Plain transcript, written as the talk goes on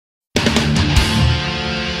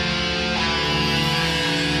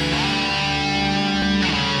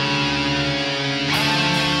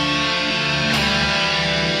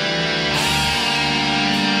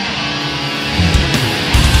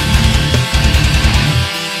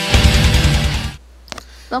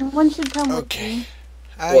Someone should come with Okay. me.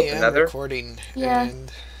 I What, the am nether? recording, Yeah.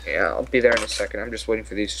 and Yeah, I'll be there in a second. I'm just waiting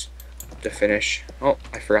for these to finish. Oh,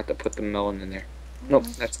 I forgot to put the melon in there. Nope,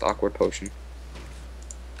 that's the awkward potion.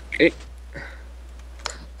 It.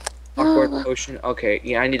 Awkward potion. Okay,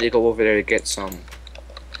 yeah, I need to go over there to get some.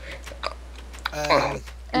 um,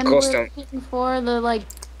 And glowstone. we're looking for the like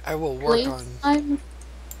I will work blaze on. slimes.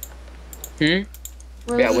 Hmm.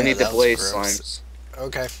 We're Yeah, we looking- need the that was blaze gross. slimes.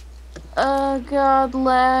 Okay. Oh god,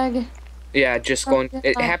 lag. Yeah, just Oh, going.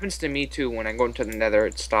 It God. happens to me too. When I go into the nether,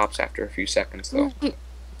 it stops after a few seconds though.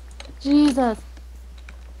 Jesus.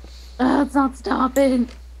 It's not stopping.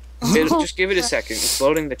 Just give it a second. It's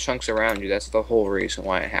loading the chunks around you. That's the whole reason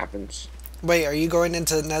why it happens. Wait, are you going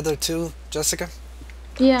into the nether too, Jessica?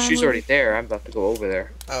 Yeah. She's already there. I'm about to go over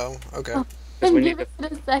there. Oh, okay. Oh. Because we Give need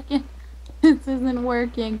it a second. This isn't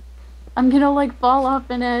working. I'm gonna like fall off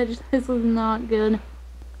an edge. This is not good.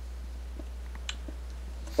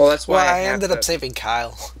 Well, that's why Well, I I have ended up saving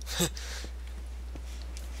Kyle. That's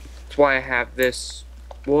why I have this.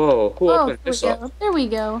 Whoa, who Oh, opened there this we up? go. There we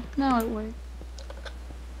go. Now it works.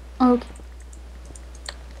 Okay.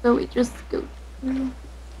 So we just go.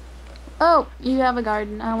 Oh, you have a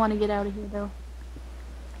garden. I want to get out of here though.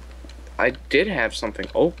 I did have something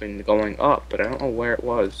open going up, but I don't know where it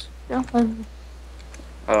was.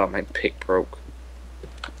 Oh, my pick broke.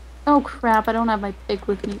 Oh crap! I don't have my pick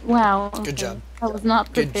with me. Wow. Okay. Good job. I was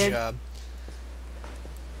not Good prepared.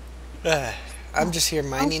 job. I'm just here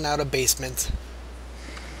mining out a basement.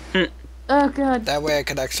 Oh god. That way I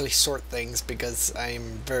could actually sort things because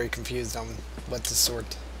I'm very confused on what to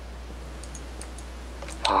sort.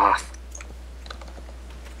 Ah.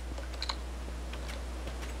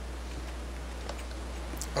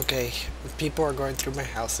 Okay, people are going through my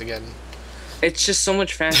house again. It's just so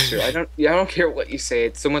much faster. I don't care what you say.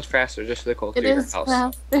 It's so much faster just to go It through your is house.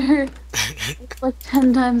 faster. It's like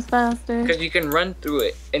 10 times faster. Because you can run through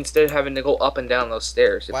it instead of having to go up and down those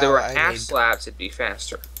stairs. If there Wow, were I half need- slabs, it'd be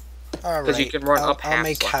faster. Alright, you can run up I'll half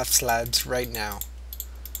make slabs. half slabs right now.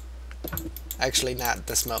 Actually, not at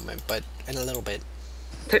this moment, but in a little bit.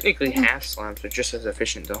 Technically, half slabs are just as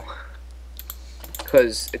efficient, though.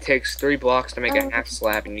 Because it takes 3 blocks to make a half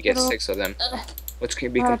slab, and you get 6 of them. Which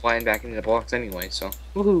can be combined back into the blocks anyway, so.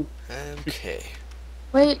 Woohoo! Okay.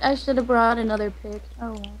 Wait, I should have brought another pick.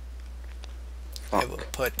 Oh well. I will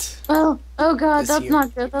Fuck. put Oh god, This that's here.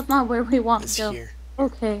 not good. That's not where we want this to go. here.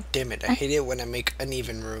 Okay. Damn it, I hate it when I make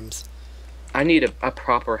uneven rooms. I need a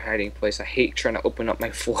proper hiding place. I hate trying to open up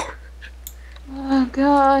my floor. Oh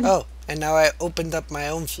god. Oh, and now I opened up my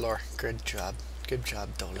own floor. Good job. Good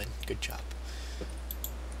job, Dolan. Good job.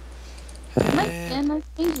 My Eh, skin, I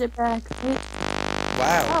changed it back. Wait.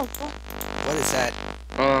 wow, Oh, God. what is that?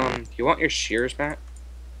 You want your shears back?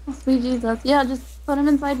 Oh, sweet Jesus. Yeah, just put them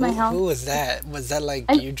inside my house. Who was that? Was that like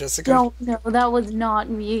I you, Jessica? Don't know. That was not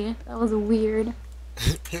me. That was weird.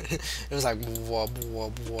 It was like wub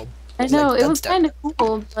wub wub. I was know, like it was dubstep. kind of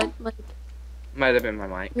cool, but like... Might have been my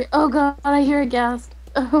mic. Oh god, I hear a ghast.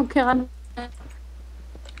 Oh god.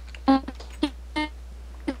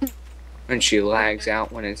 And she lags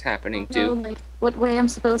out when it's happening I don't too. know, like, what way I'm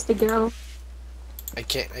supposed to go. I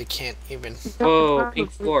can't even. Oh,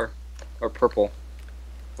 pink floor. Or purple.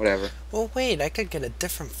 Whatever. Well, wait, I could get a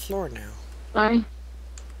different floor now. Sorry.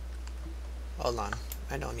 Hold on.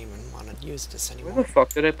 I don't even want to use this Where anymore. the fuck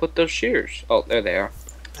did I put those shears? Oh, there they are.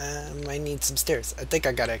 I need some stairs. I think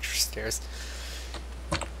I got extra stairs.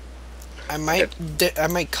 I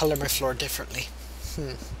might color my floor differently.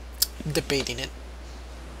 Debating it.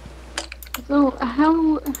 So,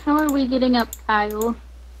 how are we getting up, Kyle?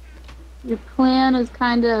 Your plan is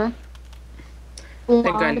kinda... I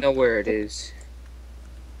think I know where it is.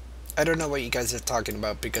 I don't know what you guys are talking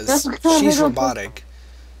about because That's because she's I don't- robotic.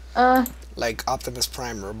 Uh, Like Optimus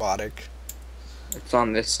Prime robotic. It's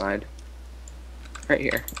on this side. Right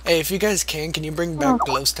here. Hey, if you guys can you bring back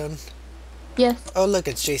glowstone? yes. Oh, look,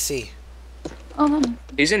 it's JC. Oh, then.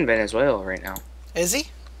 He's in Venezuela right now. Is he?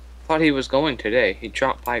 Thought he was going today. He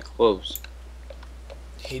dropped by clothes.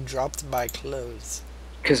 He dropped by clothes.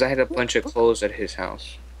 Because I had a bunch of clothes at his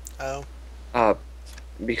house. Oh.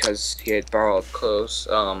 Because he had borrowed clothes,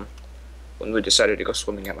 when we decided to go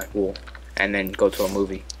swimming at my pool. And then go to a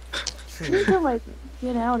movie. I need to, like,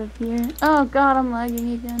 get out of here. Oh god, I'm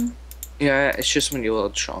lagging again. Yeah, it's just when you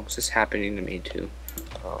load chunks. It's happening to me too.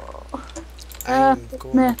 I'm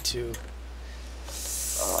going meh. to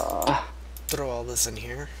throw all this in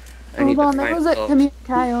here. I need Hold on, to there find was a... clothes. Come here,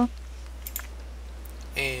 Kyle.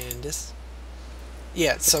 And this.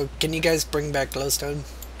 Yeah, so can you guys bring back glowstone?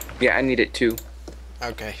 Yeah, I need it too.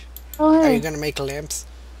 Okay. Oh, Are hey. you gonna make lamps?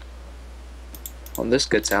 Well, this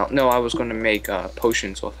gets out. No, I was going to make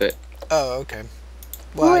potions with it. Oh, okay.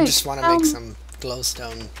 Well, I Wait, just want to make some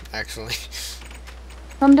glowstone, actually.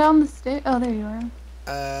 come down the stairs. Oh, there you are.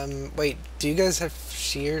 Wait, do you guys have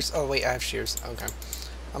shears? Oh, wait, I have shears. Okay.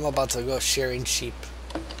 I'm about to go shearing sheep.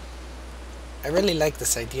 I really like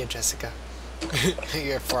this idea, Jessica.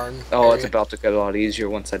 Your farm. Oh, area. it's about to get a lot easier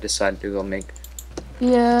once I decide to go make.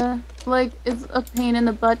 Yeah, like it's a pain in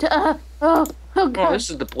the butt. Oh, oh Oh, god. this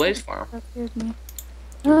is the Blaze farm. That scares me.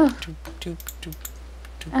 Ugh. Doop, doop,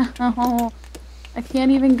 doop. Oh, I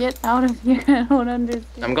can't even get out of here. I don't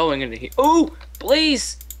understand. I'm going into here. Oh,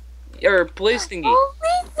 Blaze! Or Blaze thingy. Oh,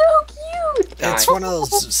 he's so cute. It's Die. one of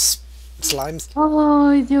those slimes.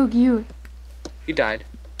 Oh, he's so cute. He died.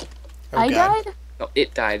 Oh, I God. died? No,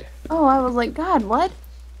 it died. Oh, I was like, God, what?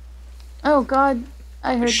 Oh, God.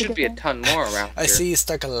 I heard There the should be a guy. ton more around I here. see you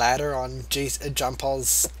stuck a ladder on John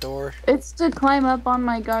Paul's door. It's to climb up on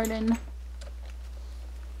my garden.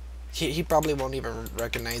 He probably won't even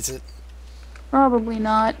recognize it. Probably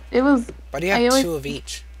not. It was... Why do you I have always- 2 of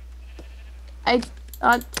each? I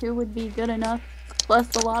thought 2 would be good enough.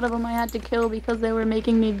 Plus, a lot of them I had to kill because they were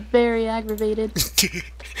making me very aggravated.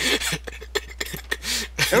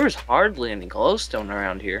 There was hardly any glowstone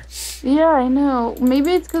around here. Yeah, I know.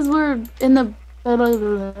 Maybe it's because we're in the... I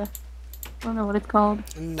don't know what it's called.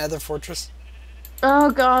 Nether fortress? Oh,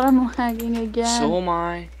 God, I'm lagging again. So am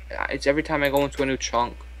I. It's every time I go into a new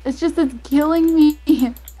chunk. It's just, it's killing me.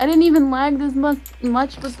 I didn't even lag this much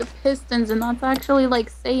with the pistons, and that's actually, like,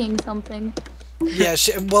 saying something. Yeah,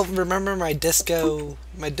 well, remember my disco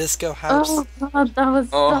house? Oh, God, that was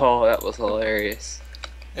Oh, that was hilarious.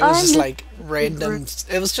 It was just I'm like random.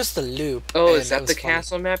 It was just a loop. Oh, and is it that was the funny.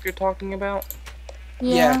 castle map you're talking about?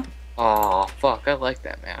 Yeah. Oh, fuck, I like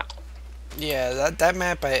that map. Yeah, that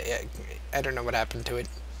map. I don't know what happened to it.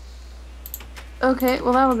 Okay,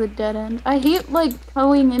 well, that was a dead end. I hate, like,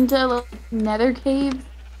 going into, like, nether caves.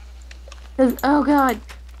 Because, oh, God.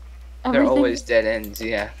 They're always dead ends,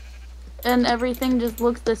 yeah. And everything just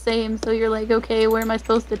looks the same, so you're like, okay, where am I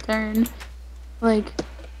supposed to turn? Like,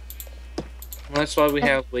 Well, that's why we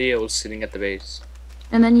have Leos sitting at the base.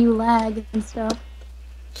 and then you lag and stuff.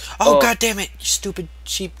 Oh, Oh. God damn it! You stupid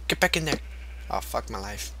sheep! Get back in there! Oh, fuck my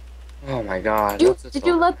life. Oh my god. Did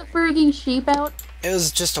you let the freaking sheep out? It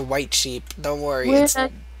was just a white sheep. Don't worry. Where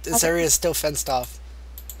This area is still fenced off.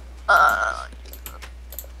 I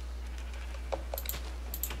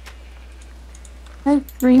have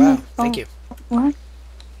 3 Wow, missed thank calls. you. What?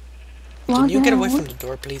 Can Log you get away out? from the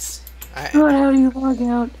door, please? What? How do you log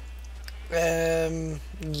out?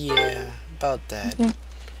 Yeah, about that. Okay.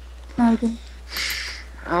 Okay.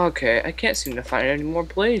 Okay, I can't seem to find any more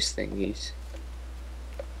Blaze thingies.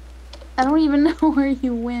 I don't even know where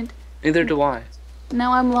you went. Neither do I.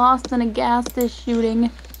 Now I'm lost and a ghast is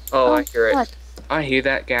shooting. Oh, I hear it. what? I hear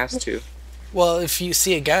that gas too. Well, if you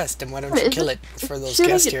see a ghast, then why don't What you is kill it? it for those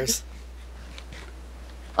Shooting ghast it. tears?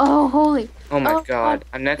 Oh, holy. Oh my Oh, god. fuck.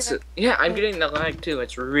 And that's it. Yeah, I'm getting the lag too.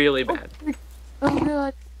 It's really bad. Oh,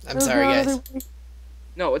 God. I'm Oh, sorry, God. guys.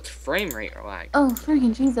 No, it's frame rate lag. Oh,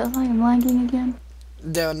 freaking Jesus. I am lagging again.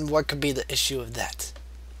 Then what could be the issue of that?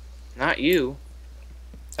 Not you.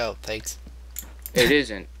 Oh, thanks. It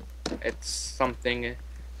isn't. It's something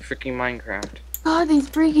freaking Minecraft. God, these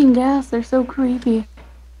freaking ghasts, they're so creepy.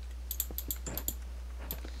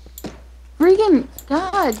 Freaking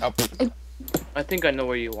God. Oh, pfft. I think I know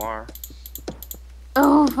where you are.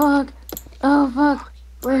 Oh, fuck. Oh, fuck.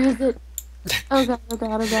 Where is it? Oh, God, oh,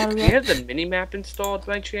 God, oh, God, oh, Do you God. have the mini-map installed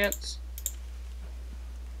by chance?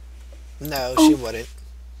 No, Oh. she wouldn't.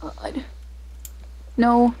 God.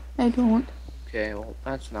 No, I don't. Okay, well,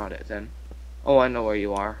 that's not it then. Oh, I know where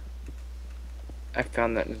you are. I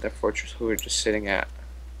found that nether fortress we were just sitting at.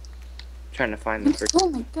 Trying to find the first. Oh,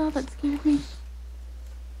 my God, that scared me.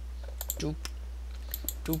 Doop.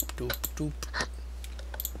 Doop, doop, doop.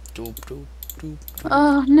 Doop, doop, doop.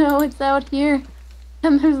 Oh, no, it's out here.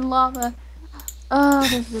 And there's lava. Oh,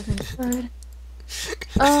 this isn't good.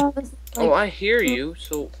 Oh, this is like... Oh, I hear you,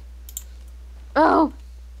 so. Oh,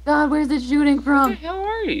 God, where's it shooting Where the from? hell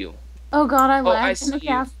are you? Oh, God, I I lagged. And see the you.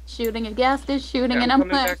 ghast is shooting. A ghast is shooting, Yeah, and I'm I'm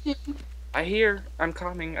coming back. lagging. I hear. I'm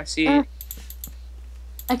coming. I see.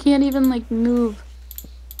 I can't even, like, move.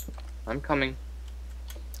 I'm coming.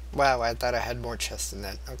 Wow, I thought I had more chests than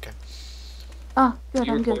that. Okay. Oh, Are good,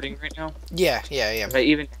 you I'm recording good. right now? Yeah, I am. Did I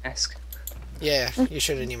even ask? Yeah, you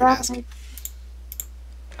shouldn't even ask.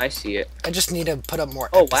 I see it. I just need to put up more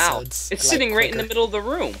Oh wow! episodes. It's like, sitting right in the quicker. middle of the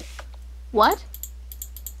room. What?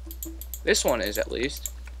 This one is at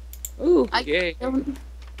least. Ooh, I yay! don't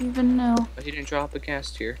even know. But he didn't drop a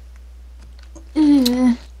cast here.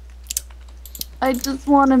 Ugh. I just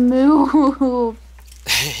want to move.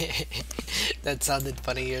 That sounded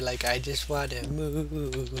funny. You're like, I just wanna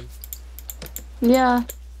move, Yeah,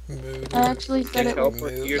 move, I actually said Can you it was.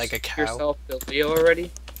 teleport like a cow, yourself to Leo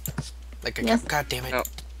already? like a cow. Yes. God damn it! No.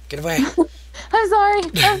 Get away! I'm sorry.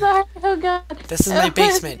 I'm sorry. Oh god. This is my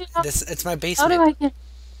basement. It's my How do basement. I get?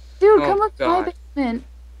 Dude, Oh come up to my god. basement.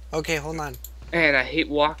 Okay, hold on. Man, I hate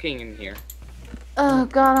walking in here. Oh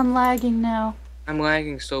god, I'm lagging now. I'm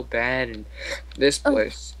lagging so bad in this Oh.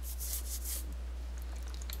 place.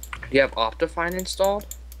 Do you have Optifine installed?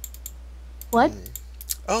 What?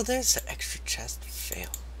 Oh, there's an extra chest. Fail.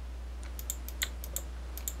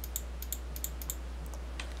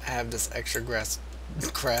 I have this extra grass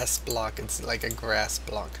block. It's like a grass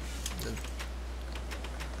block. I'm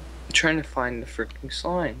trying to find the freaking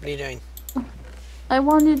slime. What are you doing? I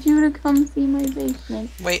wanted you to come see my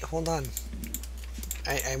basement. Wait, hold on.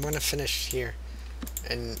 I want to finish here,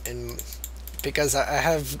 and because I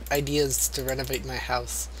have ideas to renovate my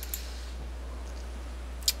house,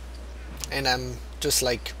 and I'm just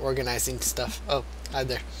like organizing stuff. Oh, hi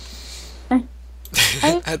there.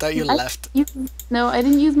 I thought you left. No, I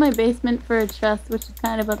didn't use my basement for a chest, which is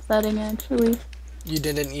kind of upsetting actually. You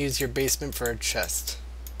didn't use your basement for a chest.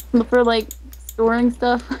 But for like storing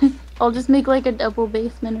stuff, I'll just make like a double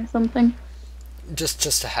basement or something. Just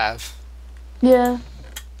to have. Yeah.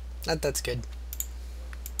 That's good.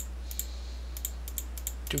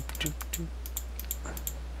 Doop, doop,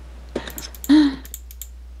 doop.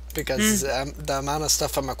 Because the amount of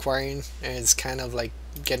stuff I'm acquiring is kind of like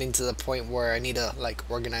getting to the point where I need to like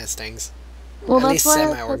organize things. Well, At that's least why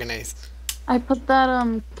semi-organized. I put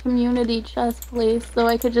that community chest place so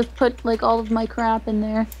I could just put like all of my crap in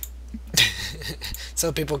there.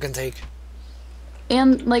 So people can take.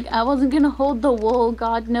 And like I wasn't gonna hold the wool.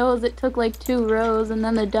 God knows it took like 2 rows and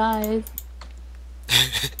then the dyes.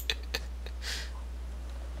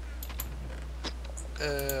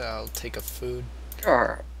 I'll take a food. There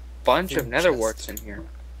are a bunch of Food nether chest. warts in here.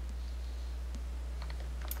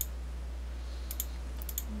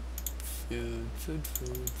 Food, food,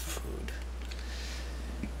 food, food.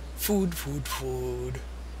 Food, food, food.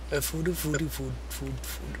 Food, food, food, food,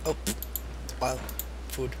 food. Oh, wow.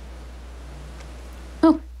 Food.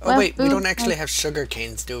 Oh, Oh, wait, we don't actually have sugar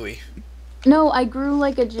canes, do we? No, I grew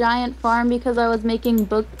like a giant farm because I was making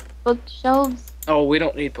bookshelves. Oh, we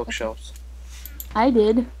don't need bookshelves. I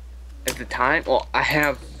did. At the time, well, I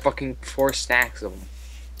have fucking 4 stacks of them.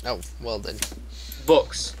 Oh, well then.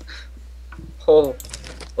 Books.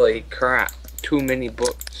 Holy crap. Too many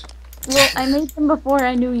books. Well, I made them before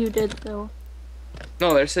I knew you did, so.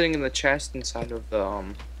 No, they're sitting in the chest inside of the,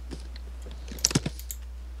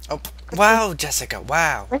 Oh, wow, Jessica,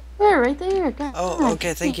 wow. Right there. God, Oh,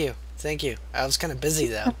 okay, thank you. Thank you. I was kind of busy,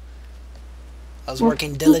 though. I was Well,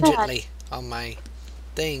 working too bad. diligently on my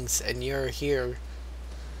things, and you're here.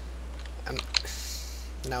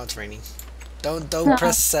 Now it's raining. Don't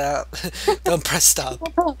press, don't press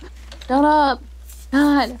stop. Shut up.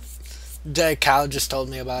 God. The cow just told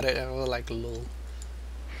me about it, and I was like, lol.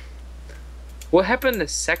 What happened the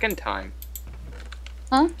second time?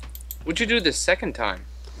 Huh? What'd you do the second time?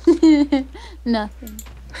 Nothing.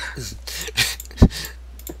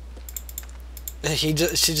 She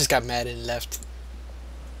just got mad and left.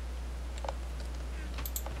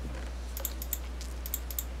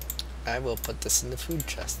 I will put this in the food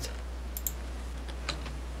chest.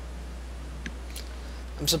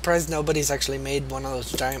 I'm surprised nobody's actually made one of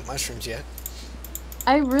those giant mushrooms yet.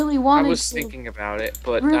 I really wanted I was to. thinking about it,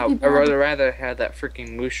 but Really I'd bad. rather have that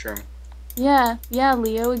freaking mushroom. Yeah,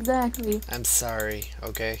 Leo, exactly. I'm sorry,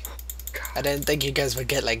 okay? I didn't think you guys would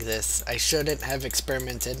get like this. I shouldn't have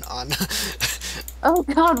experimented on Oh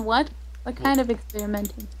God, what? What kind of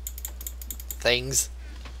experimenting? things.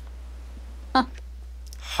 Huh.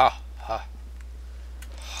 Ha ha.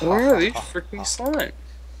 Where are these freaking slime?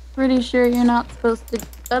 Pretty sure you're not supposed to.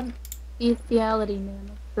 That's bestiality, man.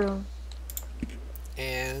 That's gross.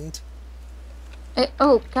 And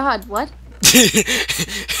Oh God, what?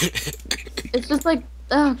 It's just like,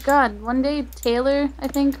 oh God. One day Taylor, I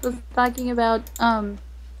think, was talking about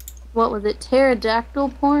what was it? Pterodactyl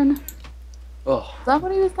porn. Oh, Is that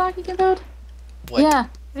what he was talking about? what? Yeah,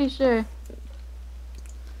 pretty sure.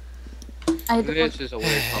 this is a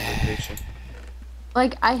weird conversation.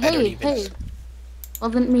 Like, don't even- hey,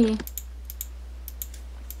 wasn't me.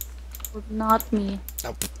 Was not me.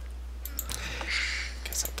 Nope.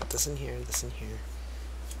 Guess I'll put this in here, and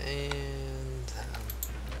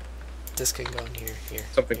this can go in here, here.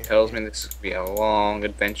 Something here, tells here. me this could be a long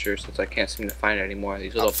adventure since I can't seem to find any more of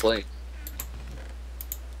these little flakes.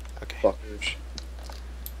 Okay. Fuckers.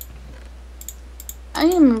 I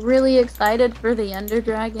am really excited for the Ender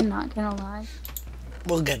Dragon, not gonna lie.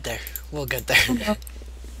 We'll get there. We'll get there. Okay.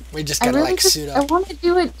 We just I gotta really like just, suit I up. want to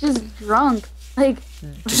do it just drunk. Like,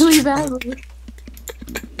 Just really drunk. badly.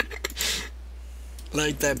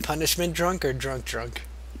 Like that punishment drunk or drunk?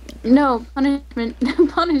 No, punishment,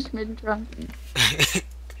 punishment drunk.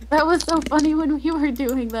 That was so funny when we were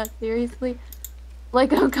doing that, seriously.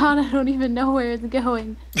 Like, oh god, I don't even know where it's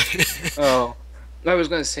going. Oh, I was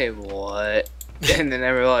gonna say what, and then I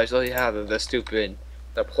realized, oh yeah,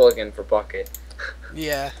 the plug-in for Bucket.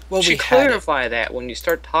 Yeah. Well, You we should had it. clarify that when you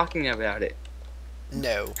start talking about it.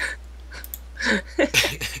 No.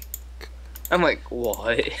 I'm like,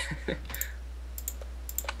 what?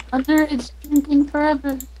 Underage drinking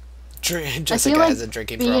forever. Jessica like has a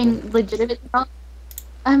drinking being problem. legitimate drunk.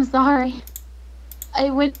 I'm sorry. I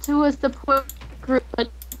went to a support group, but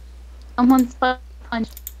someone spiked a punch.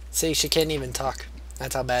 See, she can't even talk.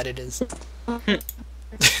 That's how bad it is.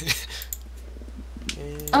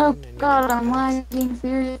 Oh god, I'm lagging,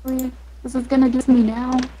 seriously. This is gonna do me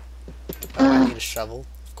now. Oh, I need a shovel,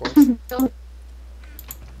 of course.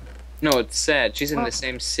 No, it's sad. She's in the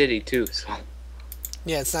same city too, so.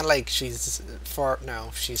 Yeah, it's not like she's far. No,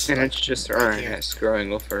 she's. And Like it's just her right here. internet screwing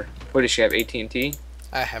with her. What does she have? AT&T?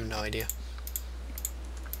 I have no idea.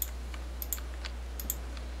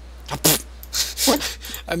 What?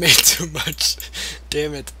 I made too much.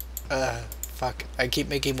 Damn it. Fuck. I keep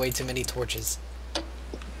making way too many torches.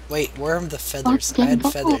 Wait, where are the feathers? I had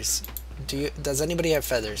feathers. Does anybody have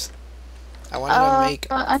feathers? I wanted to make.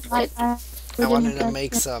 I wanted to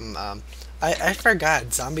make some. I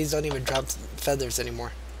forgot. Zombies don't even drop feathers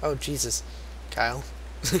anymore. Oh Jesus, Kyle.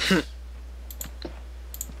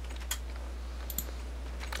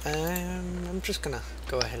 I'm just gonna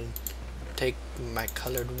go ahead and take my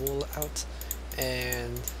colored wool out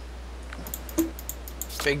and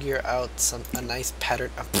figure out a nice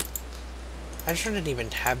pattern. Oh, I shouldn't even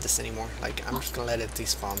have this anymore. Like, I'm just gonna let it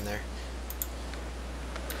despawn there.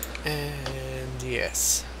 And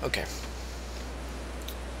yes, okay.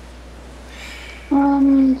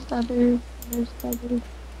 Feathers.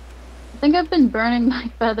 I think I've been burning my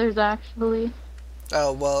feathers, actually.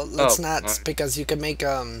 Oh well, let's not, alright. because you can make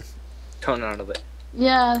Ton out of it.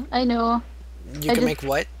 Yeah, I know. you can make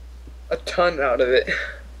what? A ton out of it.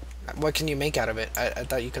 What can you make out of it? I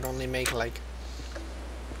thought you could only make like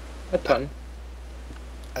A ton.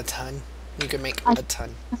 a ton. You can make I- a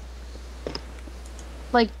ton.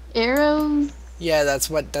 Like, arrows? Yeah, that's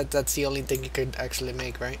the only thing you could actually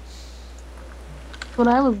make, right? That's what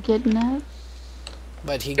I was getting at.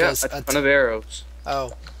 But he Yeah, goes a ton of arrows.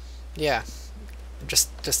 Oh, yeah.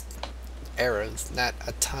 Just arrows, not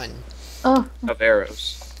a ton. Oh, Of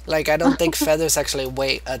arrows. Like, I don't think feathers actually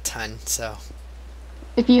weigh a ton, so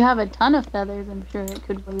if you have a ton of feathers, I'm sure it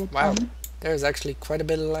could weigh a wow. ton. There's actually quite a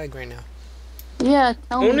bit of lag right now. Yeah,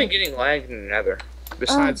 tell I'm only me. getting lagged in the nether.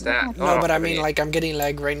 Besides that. God. No, but I mean, like, I'm getting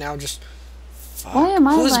lag right now. Just fuck. Why am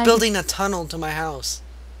I Who's lagging? building a tunnel to my house?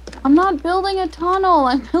 I'm not building a tunnel.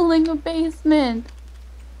 I'm building a basement.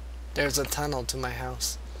 There's a tunnel to my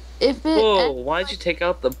house. If it Whoa, why'd you take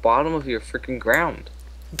out the bottom of your freaking ground?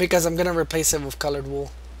 Because I'm gonna replace it with colored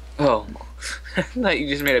wool. Oh. I thought you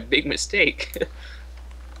just made a big mistake.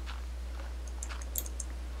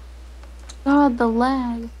 God, the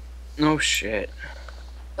lag. No shit.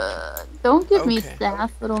 Don't give me Okay. sass,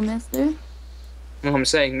 little mister. No, I'm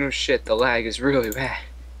saying no shit, the lag is really bad.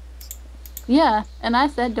 Yeah, and I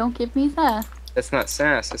said don't give me sass. That's not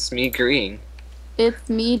sass, that's me agreeing. It's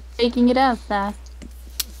me taking it as sass.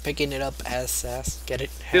 Picking it up as sass. Get it?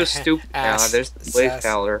 Feel stupid now, Ass there's the blade sass.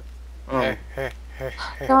 fowler. Oh.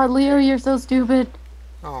 God, Leo, you're so stupid.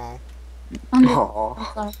 Aw. I'm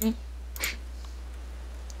Aww. sorry.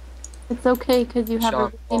 It's okay, because you have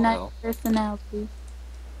Shock a really nice ball. personality.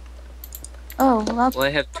 Oh, well, that's... Well, I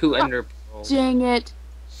have 2 ender pearls. Dang it.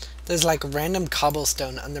 There's like random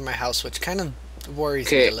cobblestone under my house, which kind of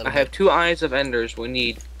worries me Okay, a little I have bit. 2 eyes of enders, we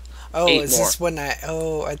need Oh, 8 is more. this when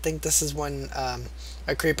I think this is when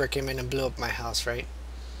a creeper came in and blew up my house, right?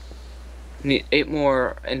 Need 8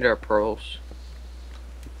 more ender pearls.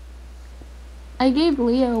 I gave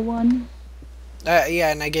Leo one.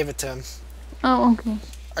 Yeah, and I gave it to him. Oh, okay.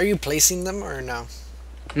 Are you placing them or no?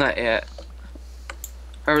 Not yet.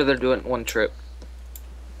 I'd rather do it in one trip.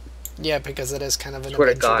 Yeah, because it is kind of an Swear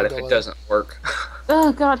to adventure God, to if go it on. doesn't work.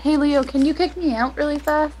 Oh, God. Hey, Leo, can you kick me out really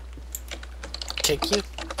fast? Kick you?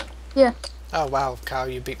 Yeah. Oh wow, Kyle,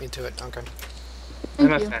 you beat me to it. Okay. I'm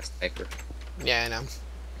Thank a you. fast sniper. Yeah, I know.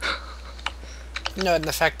 No, and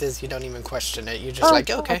the fact is, you don't even question it. You're just Oh, like,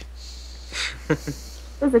 God. okay.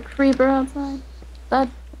 There's a creeper outside. That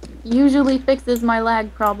usually fixes my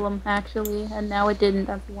lag problem, actually, and now it didn't.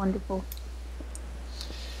 That's wonderful.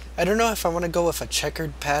 I don't know if I want to go with a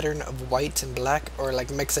checkered pattern of white and black, or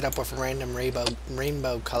like mix it up with random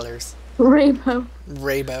rainbow colors. Rainbow.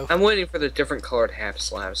 Rainbow. I'm waiting for the different colored half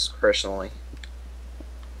slabs, personally.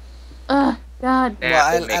 Ugh, God.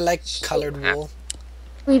 That would Well, make I like me so colored happy. wool.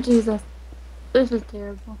 Sweet Jesus. This is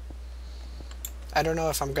terrible. I don't know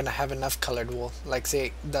if I'm gonna have enough colored wool. Like,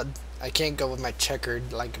 say, I can't go with my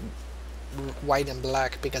checkered, like, white and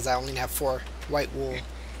black, because I only have 4 white wool.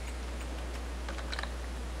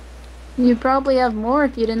 You'd probably have more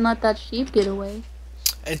if you didn't let that sheep get away.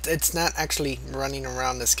 It's not actually running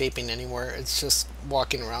around escaping anywhere. It's just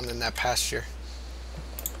walking around in that pasture.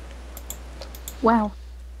 Wow.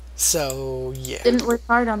 So, yeah. Didn't work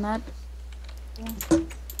hard on that.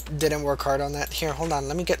 Didn't work hard on that. Here, hold on.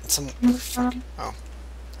 Let me get some... Oh.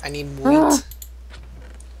 I need Ugh. wheat.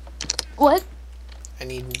 What? I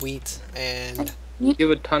need wheat and... You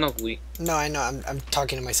have a ton of wheat. No, I know. I'm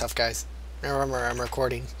talking to myself, guys. Remember, I'm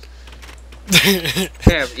recording. Yeah,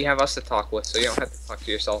 but you have us to talk with, so you don't have to talk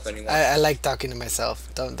to yourself anymore. I like talking to myself.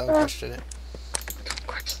 Don't question it. Don't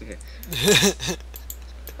question it.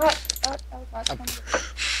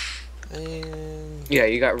 And Yeah,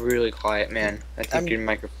 you got really quiet, man. I think your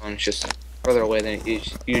microphone is just further away than it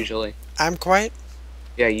is usually. I'm quiet?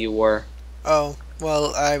 Yeah, you were. Oh,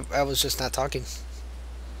 well, I was just not talking.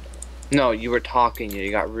 No, you were talking.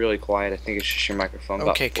 You got really quiet. I think it's just your microphone.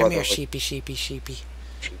 Okay, got come here, further away. sheepy. Sheepy,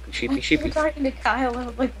 You were sheepy. talking to Kyle. I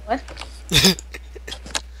was like, what?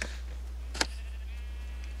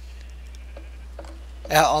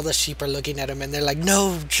 Yeah, all the sheep are looking at him and they're like,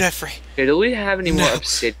 no, Jeffrey. Okay, do we have any more No.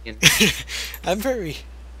 obsidian? I'm very...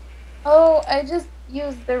 Oh, I just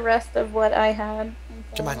used the rest of what I had.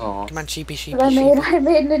 Come on, Aw. come on, sheepy. But I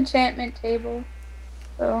made an enchantment table.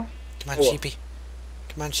 So. Come on, Cool. sheepy.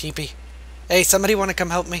 Come on, sheepy. Hey, somebody want to come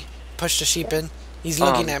help me? Push the sheep in. He's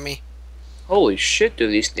looking at me. Holy shit, do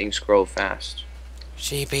these things grow fast.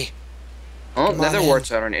 Sheepy. Oh, Come on nether in.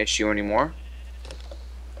 warts aren't an issue anymore.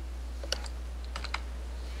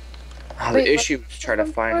 Oh, Wait, the what issue do is you trying to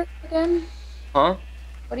use them find... for again? Huh?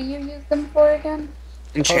 What do you use them for again?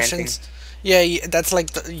 Enchanting. Potions. Yeah, that's like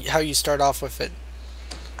how you start off with it.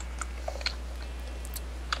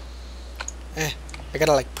 I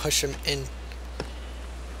gotta like push him in.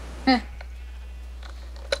 Heh.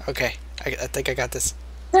 Okay, I think I got this.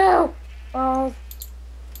 No! Oh,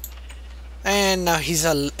 And now he's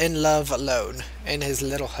in love alone in his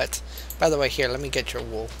little hut. By the way, here, let me get your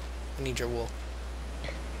wool. I need your wool.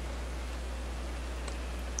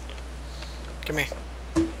 Come here.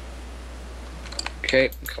 Okay,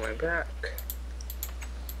 I'm coming back.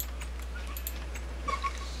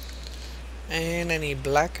 And I need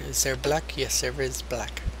black. Is there black? Yes, there is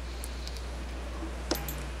black.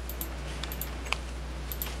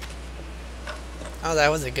 Oh, that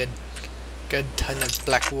was a good ton of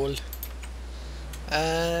black wool.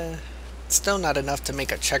 Still not enough to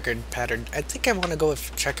make a checkered pattern. I think I want to go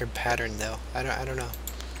with checkered pattern though. I don't know.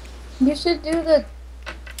 you should do the.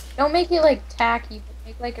 Don't make it like tacky, but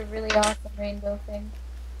make like a really awesome rainbow thing.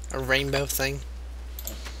 A rainbow thing.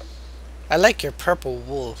 I like your purple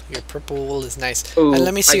wool. Your purple wool is nice. Ooh, And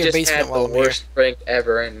let me see your basement while I I'm just had the worst prank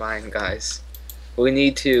ever in mind, guys. We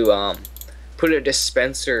need to put a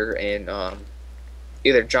dispenser in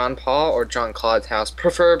either John Paul or John Claude's house,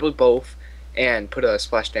 preferably both, and put a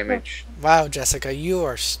splash damage. here. Wow, Jessica, you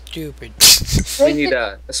are stupid. We need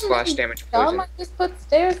a splash damage Y'all poison. might just put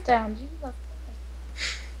stairs down. Jesus.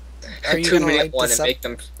 Are you 2 gonna minute light one this and up? make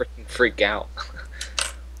them freaking freak out.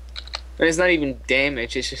 And it's not even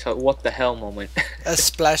damage, it's just a what the hell moment. A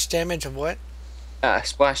splash damage of what?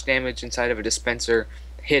 Splash damage inside of a dispenser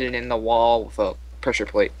hidden in the wall with a pressure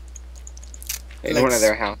plate. In Like one of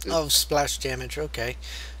their houses. Oh, splash damage. Okay.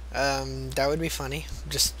 That would be funny.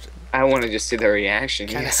 Just I want to just see their reaction.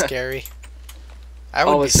 kind yeah. of scary. I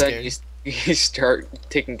would All of be a sudden, scared. you start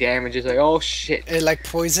taking damage. It's like, oh shit. Like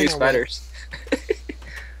poison Cave or what? spiders.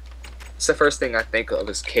 It's the first thing I think of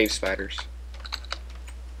is cave spiders.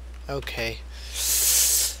 Okay.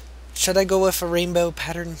 Should I go with a rainbow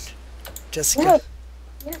pattern, Jessica? Yes.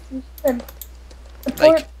 Yes, you should. Support.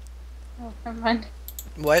 Like- Oh, never mind.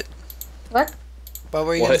 What? What? What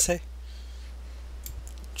were you What? gonna say?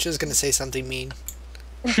 She was gonna say something mean.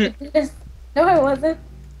 No, I wasn't.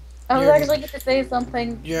 I was You're- actually going to say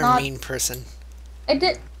something. You're not... a mean person. I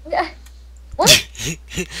did. What?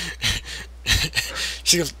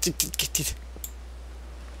 She goes.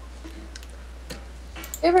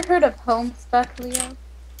 You ever heard of Homestuck, Leo?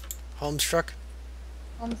 Homestruck.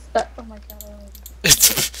 Homestuck. Oh my god. I love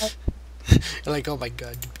it. Like, oh my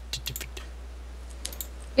god.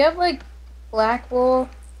 You have like black wool.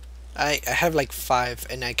 I have like 5,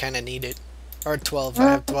 and I kind of need it. Or 12. I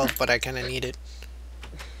have 12, but I kind of need it.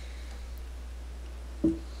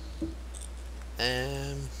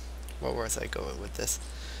 Where was I going with this?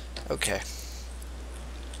 Okay.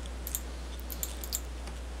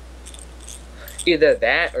 Either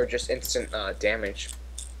that or just instant damage.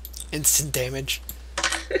 Instant damage.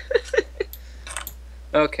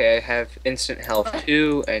 Okay, I have instant health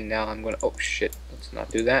too, and now I'm gonna. Oh shit! Let's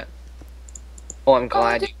not do that. Oh, I'm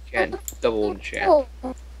glad you can double enchant.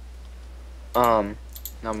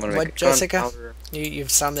 Now I'm gonna make What, a Jessica? gunpowder.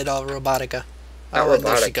 You've sounded all robotica. Not Oh, and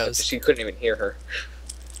there she robotic. goes. She couldn't even hear her.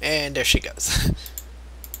 And there she goes.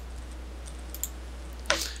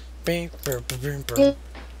 Bing, bing, bing, bing, bing.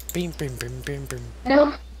 Bing, bing, bing, bing, bing.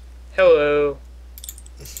 No. Hello.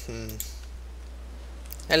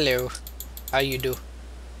 Hello. How you do?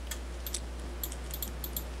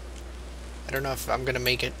 I don't know if I'm gonna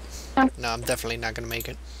make it. No, I'm definitely not gonna make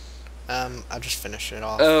it. I'll just finish it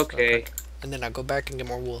off. Okay. And then I'll go back and get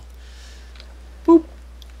more wool. Boop.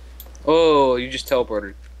 Oh, you just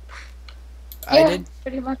teleported. I did?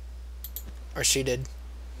 Pretty much. Or she did?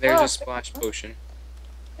 There's Oh, a splash potion.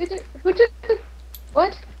 Who did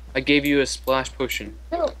what? I gave you a splash potion.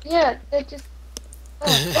 No, yeah, that just.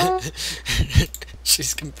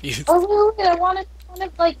 She's confused. Oh, wait, I wanted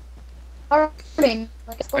like farming,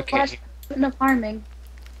 like a Okay. splash of farming.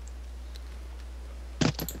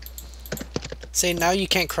 See, now you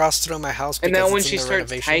can't cross through my house And because now when it's she in the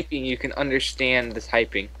starts renovation. typing, you can understand the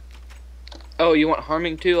typing. Oh, you want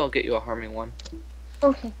harming too? I'll get you a harming one.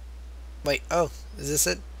 Okay. Wait, oh, is this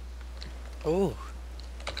it? Oh,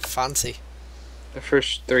 fancy. The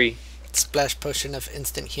first 3. Splash potion of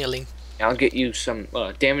instant healing. I'll get you some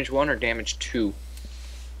damage 1 or damage 2.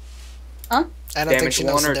 I don't think Damage she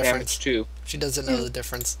 1 knows or the difference. damage 2. She doesn't know the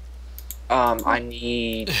difference. I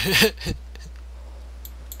need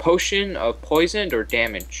potion of poisoned or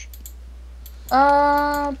damage.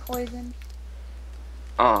 Poison.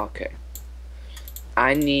 Oh, okay.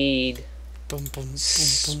 I need Boom, boom,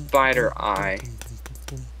 boom, boom, spider boom, eye. boom, boom, boom,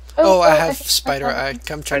 boom. Oh, I have spider eye.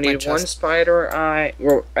 Come I check my need 1 chest. spider eye.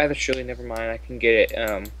 Well, actually, never mind. I can get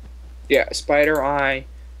it. Yeah, spider eye,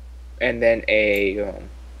 and then a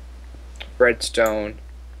redstone,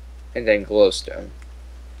 and then glowstone.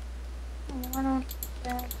 Oh, I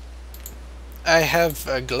don't. I have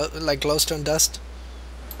like glowstone dust.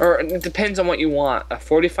 Or it depends on what you want. A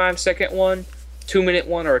 45-second one, 2-minute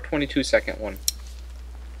one, or a 22-second one.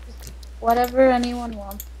 Whatever anyone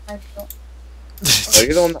wants. I don't. Oh,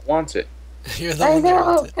 you're the one that wants it. You're the I one that know.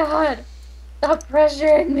 wants God, stop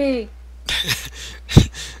pressuring me.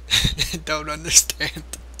 it. Don't understand.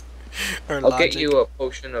 Her I'll logic. get you a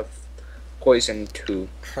potion of poison too.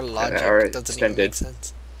 Her logic or doesn't even make extended.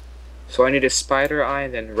 sense. So I need a spider eye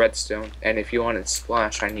and then redstone. And if you want it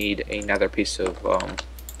splash, I need another piece of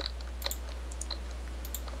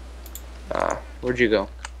where'd you go?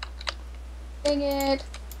 Dang it.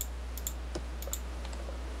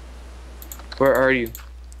 Where are you?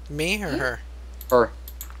 Me or her? Her.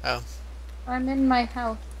 Oh, I'm in my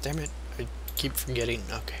house. damn it. I keep forgetting.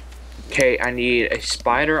 Okay. Okay, I need a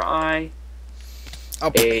spider eye,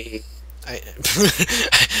 Oh, a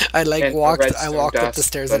I like and a walked. I redstone walked up dust, the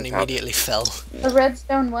stairs and gunpowder. immediately fell. The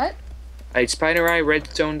redstone what? a spider eye,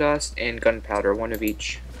 redstone dust, and gunpowder, 1 of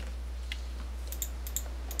each.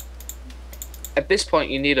 At this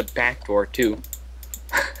point, you need a back door too.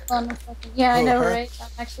 Hold on a second. Yeah, I Oh, know, her? right? I'm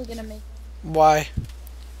actually gonna make one. Why?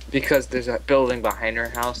 Because there's a building behind her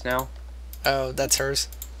house now. Oh, that's hers.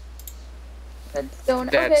 Redstone.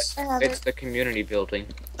 That's Okay, I have it's it. the community building.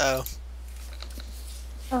 Oh.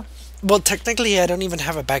 Oh. Well, technically, I don't even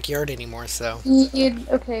have a backyard anymore, so.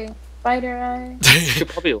 Okay. Spider eye. You could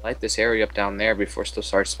probably light this area up down there before stuff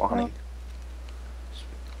starts spawning.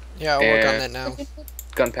 Yeah, I'll work on Yeah. that now.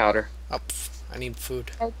 Gunpowder. Oh, pff, I need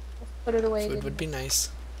food. I just put it away. Food didn't would I? be nice.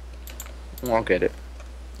 I'll get it.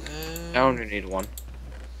 I Um, only need 1.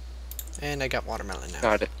 and I got watermelon now.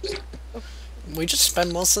 Got it. We just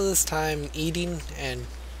spend most of this time eating and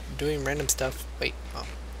doing random stuff. Wait, oh.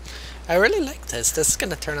 I really like this. This is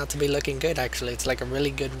gonna turn out to be looking good, actually. It's like a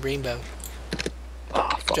really good rainbow. Oh,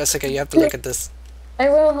 fuck. Jessica, you have to look at this. I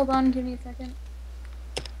will. Hold on. Give me a second.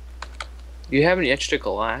 You have any extra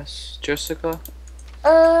glass, Jessica?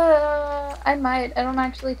 I might. I don't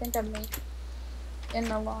actually think I've made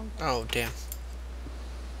in a long time. Oh, damn.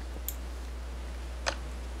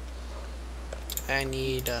 I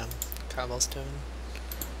need cobblestone.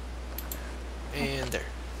 And there.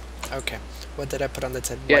 Okay. What did I put on the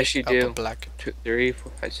top? Yes, you White, do. Black. 2, 3,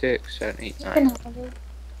 4, 5, 6, 7, 8, You 9. can have it.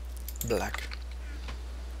 Black.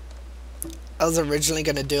 I was originally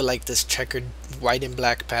gonna do like this checkered white and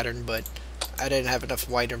black pattern, but I didn't have enough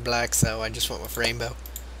white or black, so I just went with rainbow.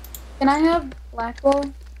 Can I have black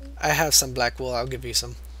wool? I have some black wool, I'll give you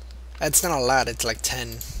some. It's not a lot, it's like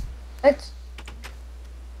 10. It's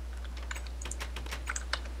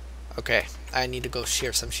Okay, I need to go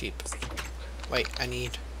shear some sheep. Wait, I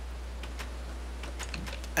need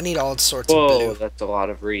all sorts of Whoa, blue. that's a lot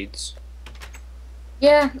of reeds.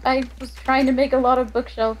 yeah. I was trying to make a lot of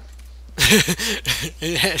bookshelves.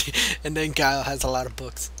 And then Kyle has a lot of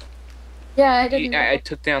books. Yeah, I didn't. I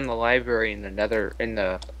took down the library in the nether in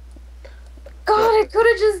the. God, I could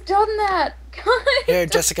have just done that. God. Here,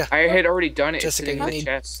 Jessica. I had already done it. Jessica, It's you in the need-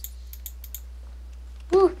 chest.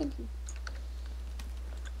 Ooh, thank you.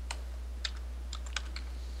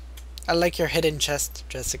 I like your hidden chest,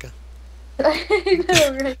 Jessica. I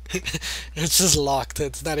know, right? It's just locked,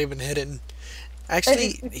 it's not even hidden.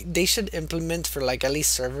 Actually, they should implement for like at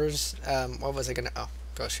least servers, what was I gonna, oh,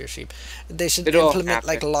 go shear sheep. They should It'll implement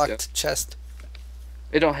like happen, locked chest.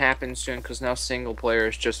 It'll happen soon because now single player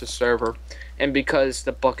is just a server, and because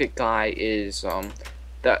the bucket guy is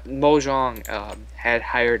that Mojang had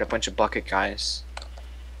hired a bunch of bucket guys,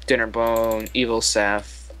 Dinnerbone, Evil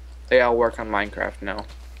Seth, they all work on Minecraft now,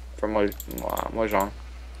 for Mojang,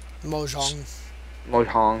 Mojang.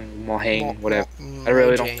 Mohang, whatever. I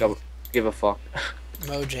really don't give a fuck.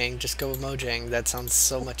 Mojang, just go with Mojang. That sounds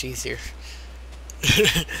so much easier.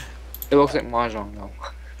 It looks like Mahjong though.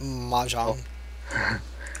 Mahjong.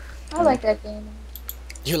 I like that game.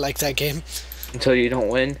 You like that game? Until you don't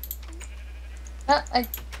win. I'm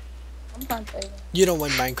fine playing. You don't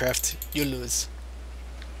win Minecraft. You lose.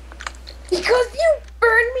 Because you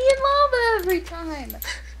burn me in lava every time.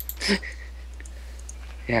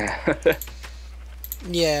 Yeah.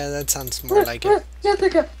 Yeah, that sounds more like it.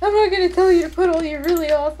 Jessica, I'm not gonna tell you to put all your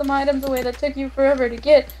really awesome items away that took you forever to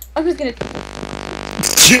get. I'm just gonna. Like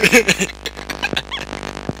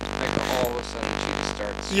all of a sudden she just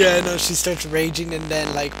starts. Yeah, no, she starts raging and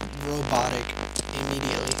then like robotic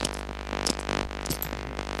immediately.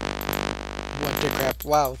 What the crap?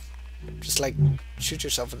 Wow. Just like shoot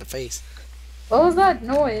yourself in the face. What was that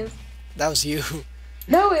noise? That was you.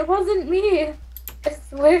 No, it wasn't me. I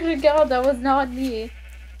swear to God, that was not me.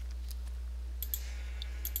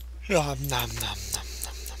 Nom, nom, nom,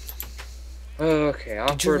 nom, nom. Okay, I'll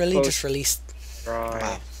Did you really just release? Right.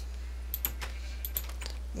 Wow.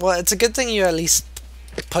 Well, it's a good thing you at least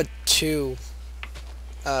put 2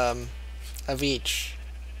 of each.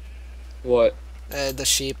 What? The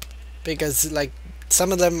sheep, because like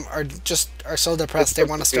some of them are so depressed they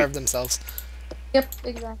want to starve themselves. Yep,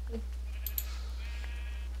 exactly.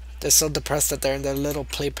 They're so depressed that they're in their little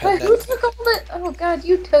playpen. Wait, who took all the? Oh God,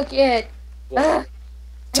 you took it. Ugh.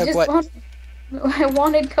 Took what? I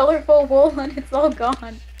wanted colorful wool and it's all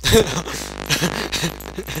gone.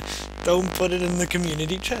 Don't put it in the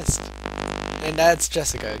community chest. And that's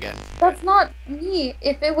Jessica again. That's not me.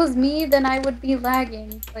 If it was me, then I would be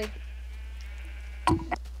lagging. Like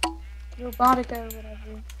Robotica or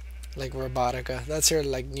whatever. Like Robotica. That's your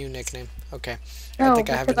like new nickname. Okay. No, I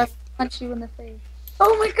think I have because it. I punch you in the face.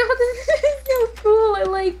 Oh my God, this is so cool. I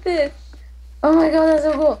like this. Oh my God, that's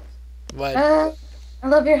so cool. What? I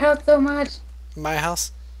love your house so much. My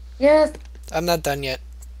house? Yes. I'm not done yet.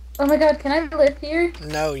 Oh my God, can I live here?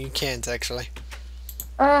 No, you can't actually.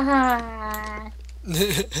 Damn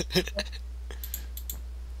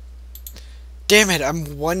it,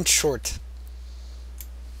 I'm 1 short.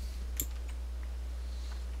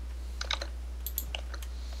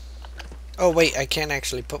 Oh wait, I can't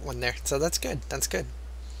actually put one there, so that's good. That's good.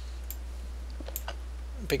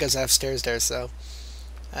 Because I have stairs there, so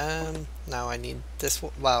now I need this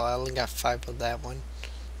one. Wow, I only got 5 of that one.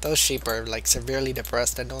 Those sheep are like severely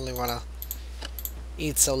depressed and only want to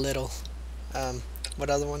eat so little. What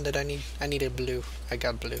other one did I need? I needed blue. I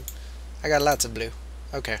got blue. I got lots of blue.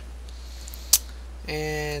 Okay.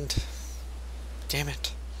 And damn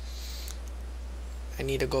it. I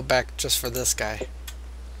need to go back just for this guy.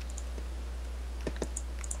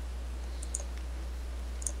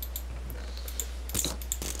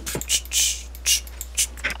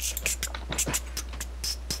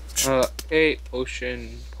 Okay,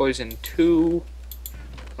 poison 2.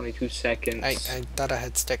 22 seconds. I thought I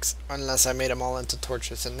had sticks, unless I made them all into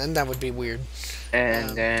torches, and then that would be weird.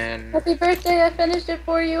 And then Happy birthday, I finished it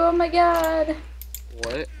for you. Oh my God.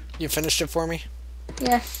 what? You finished it for me?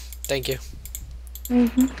 Yeah. Thank you. I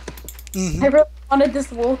really wanted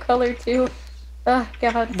this wool color too. Oh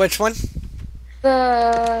God. Which one?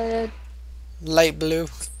 The Light blue?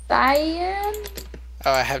 cyan?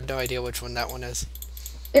 Oh, I have no idea which one that one is.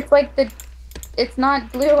 It's like it's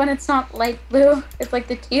not blue and it's not light blue. It's like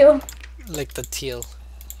the teal. Like the teal.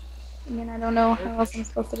 I mean, I don't know how else I'm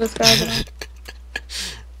supposed to describe it.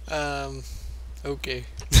 Okay.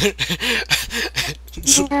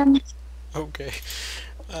 Man. Okay.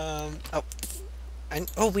 Oh,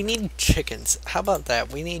 oh, we need chickens. How about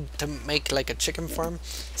that? We need to make like a chicken farm,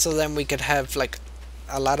 so then we could have like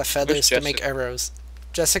a lot of Where's feathers to make Jessica? arrows.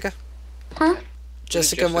 Jessica? Huh?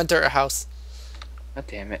 Jessica went to her house. God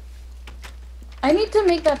damn it. I need to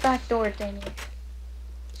make that back door, Daniel.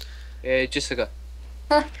 Hey, Jessica.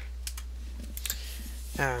 Huh?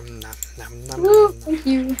 Nom, nom, nom, Woo, nom. thank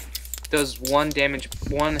you. Does 1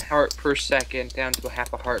 heart per second down to a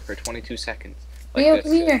half a heart for 22 seconds. Like Leo, this.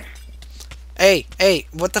 come here. Hey,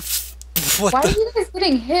 what the what Why are the? you guys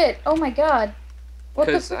getting hit? Oh my god. What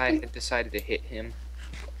the Because I freaking... had decided to hit him.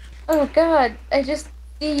 Oh god. I just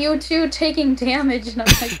see you two taking damage and I'm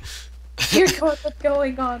like, dear god, what's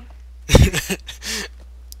going on?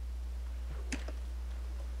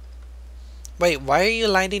 Wait, why are you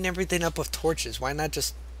lighting everything up with torches? Why not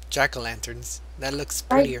just jack-o'-lanterns? That looks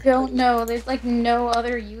I prettier. don't know. There's like no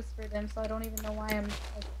other use for them, so I don't even know why I'm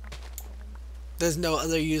like... There's no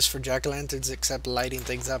other use for jack-o'-lanterns except lighting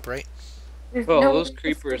things up, right? There's Well, no those other use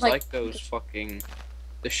creepers for, like those fucking...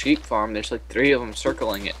 The sheep farm, there's like 3 of them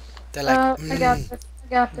circling it. They're like, I got this. I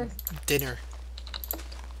got this. dinner.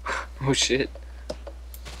 Oh shit.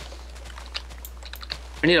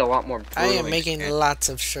 I need a lot more I am brewing making stand. lots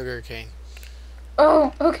of sugar cane.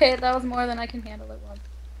 Oh, okay, that was more than I can handle at once.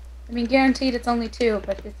 I mean, guaranteed it's only 2,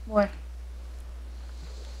 but it's more.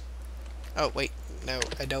 Oh, wait. No,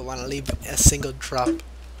 I don't want to leave a single drop.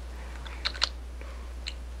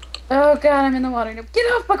 Oh god, I'm in the water. No, get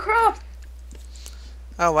off my crops!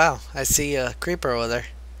 Oh, wow. I see a creeper over there.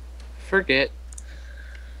 Forget.